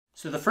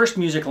So the first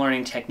music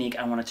learning technique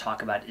I want to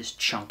talk about is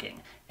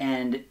chunking.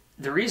 And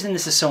the reason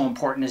this is so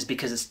important is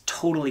because it's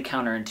totally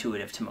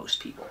counterintuitive to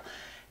most people.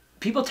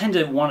 People tend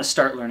to want to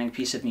start learning a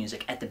piece of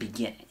music at the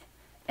beginning.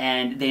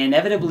 And they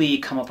inevitably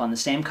come up on the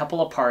same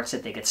couple of parts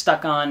that they get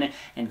stuck on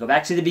and go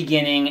back to the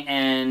beginning,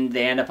 and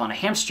they end up on a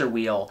hamster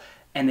wheel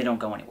and they don't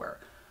go anywhere.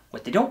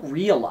 What they don't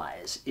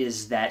realize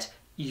is that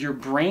your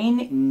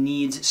brain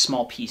needs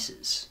small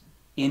pieces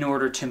in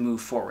order to move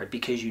forward,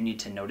 because you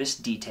need to notice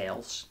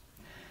details,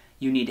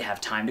 you need to have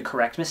time to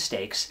correct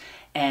mistakes,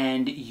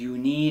 and you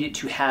need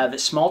to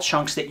have small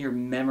chunks that your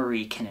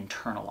memory can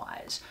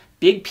internalize.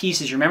 Big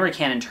pieces, your memory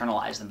can't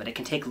internalize them, but it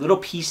can take little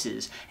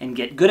pieces and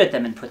get good at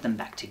them and put them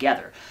back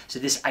together. So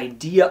this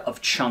idea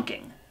of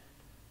chunking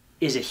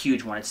is a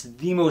huge one. It's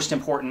the most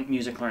important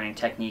music learning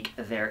technique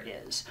there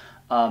is.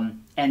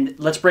 And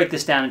let's break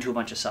this down into a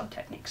bunch of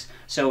sub-techniques.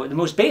 So the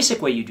most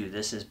basic way you do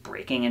this is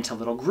breaking into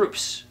little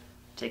groups,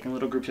 taking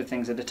little groups of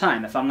things at a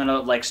time. If I'm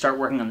gonna start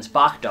working on this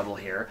Bach double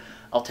here,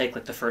 I'll take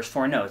the first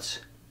 4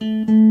 notes,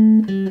 and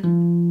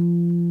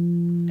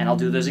I'll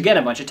do those again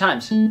a bunch of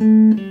times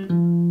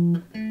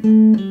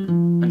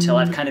until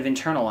I've kind of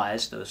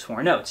internalized those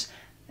 4 notes.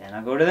 Then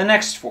I'll go to the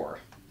next 4.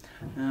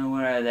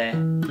 Where are they?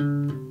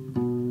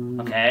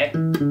 Okay.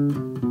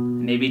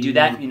 Maybe do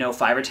that,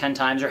 5 or 10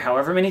 times, or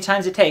however many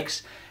times it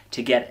takes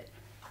to get it.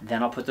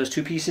 Then I'll put those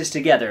 2 pieces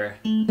together,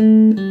 and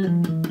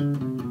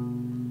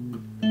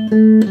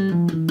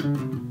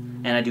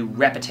I do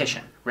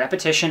repetition.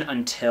 Repetition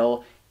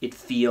until it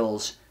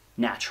feels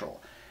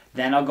natural.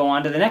 Then I'll go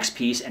on to the next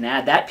piece and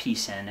add that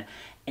piece in.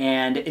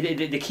 And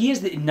the key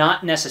is that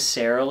not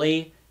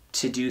necessarily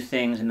to do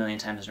things a million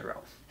times in a row.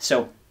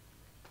 So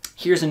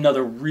here's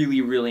another really,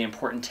 really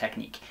important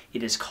technique.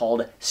 It is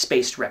called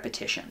spaced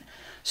repetition.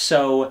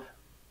 So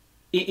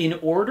in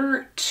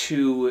order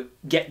to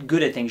get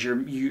good at things,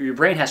 your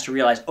brain has to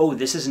realize, oh,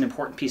 this is an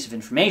important piece of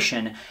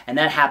information, and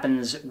that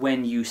happens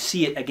when you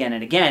see it again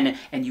and again,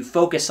 and you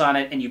focus on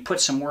it, and you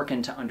put some work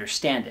in to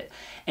understand it.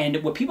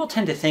 And what people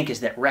tend to think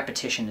is that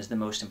repetition is the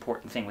most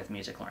important thing with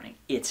music learning.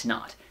 It's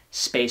not.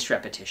 Spaced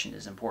repetition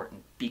is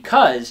important,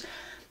 because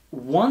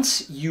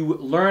once you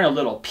learn a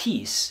little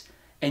piece,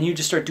 and you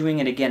just start doing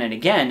it again and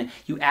again,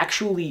 you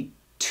actually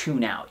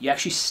tune out. You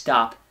actually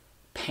stop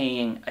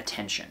paying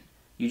attention.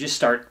 You just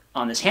start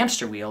on this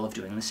hamster wheel of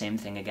doing the same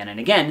thing again and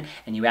again,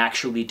 and you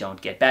actually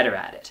don't get better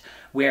at it.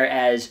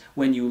 Whereas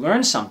when you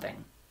learn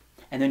something,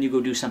 and then you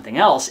go do something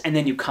else, and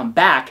then you come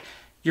back,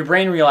 your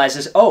brain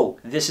realizes, oh,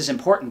 this is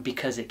important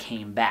because it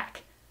came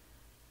back.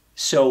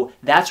 So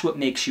that's what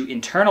makes you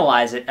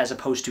internalize it, as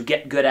opposed to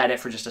get good at it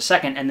for just a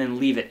second and then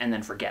leave it and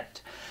then forget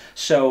it.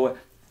 So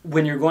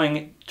when you're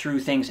going through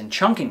things and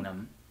chunking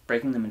them,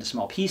 breaking them into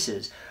small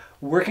pieces,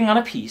 working on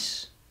a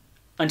piece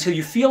until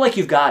you feel like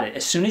you've got it.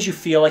 As soon as you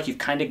feel like you've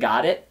kind of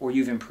got it, or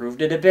you've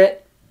improved it a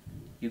bit,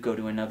 you go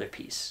to another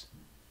piece.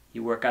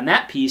 You work on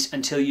that piece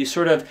until you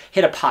sort of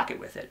hit a pocket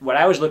with it. What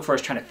I always look for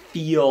is trying to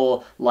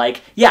feel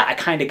like, yeah, I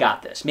kind of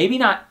got this. Maybe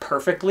not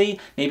perfectly,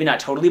 maybe not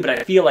totally, but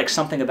I feel like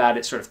something about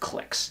it sort of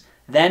clicks.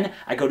 Then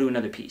I go to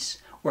another piece.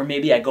 Or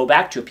maybe I go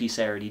back to a piece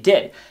I already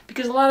did.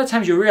 Because a lot of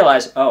times you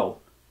realize, oh,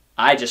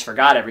 I just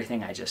forgot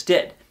everything I just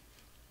did.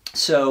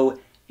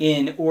 So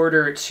in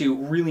order to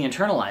really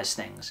internalize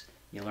things,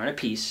 you learn a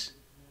piece,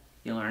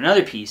 you learn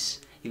another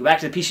piece, you go back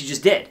to the piece you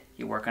just did,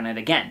 you work on it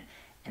again,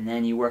 and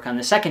then you work on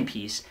the second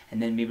piece,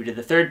 and then maybe to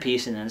the third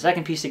piece, and then the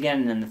second piece again,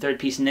 and then the third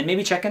piece, and then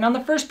maybe check in on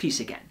the first piece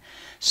again.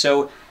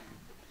 So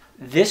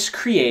this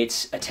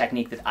creates a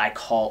technique that I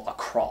call a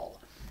crawl.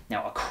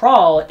 Now, a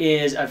crawl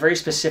is a very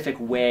specific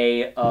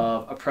way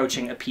of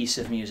approaching a piece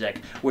of music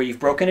where you've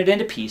broken it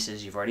into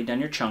pieces, you've already done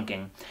your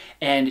chunking,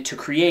 and to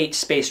create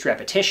spaced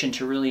repetition,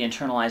 to really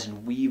internalize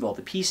and weave all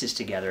the pieces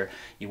together,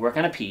 you work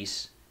on a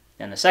piece,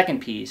 then the second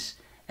piece,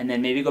 and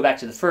then maybe go back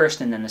to the first,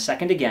 and then the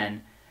second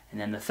again,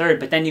 and then the third,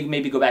 but then you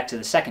maybe go back to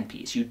the second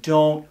piece. You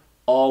don't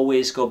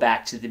always go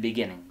back to the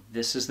beginning.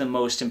 This is the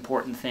most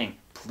important thing.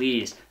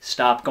 Please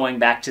stop going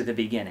back to the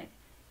beginning.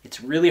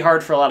 It's really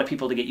hard for a lot of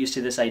people to get used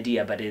to this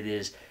idea, but it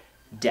is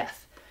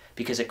death,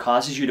 because it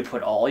causes you to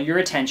put all your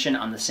attention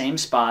on the same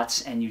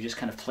spots, and you just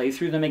kind of play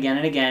through them again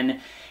and again,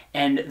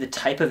 and the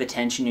type of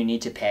attention you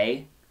need to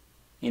pay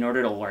in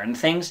order to learn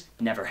things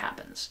never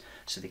happens.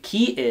 So the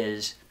key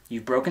is,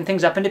 you've broken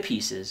things up into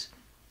pieces,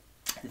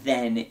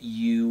 then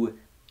you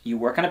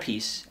work on a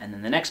piece, and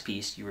then the next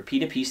piece, you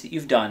repeat a piece that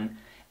you've done,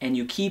 and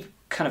you keep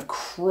kind of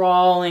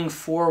crawling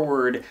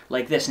forward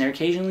like this, and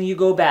occasionally you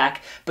go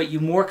back, but you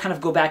more kind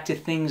of go back to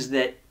things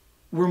that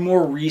were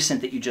more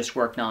recent that you just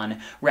worked on,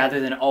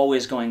 rather than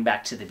always going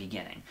back to the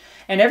beginning.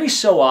 And every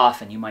so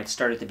often you might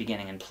start at the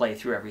beginning and play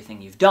through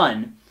everything you've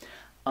done,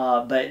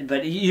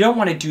 but you don't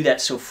want to do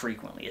that so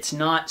frequently. It's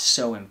not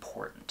so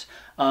important.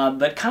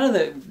 But kind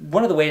of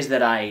one of the ways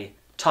that I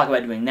talk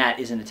about doing that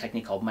is in a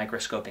technique called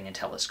microscoping and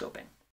telescoping.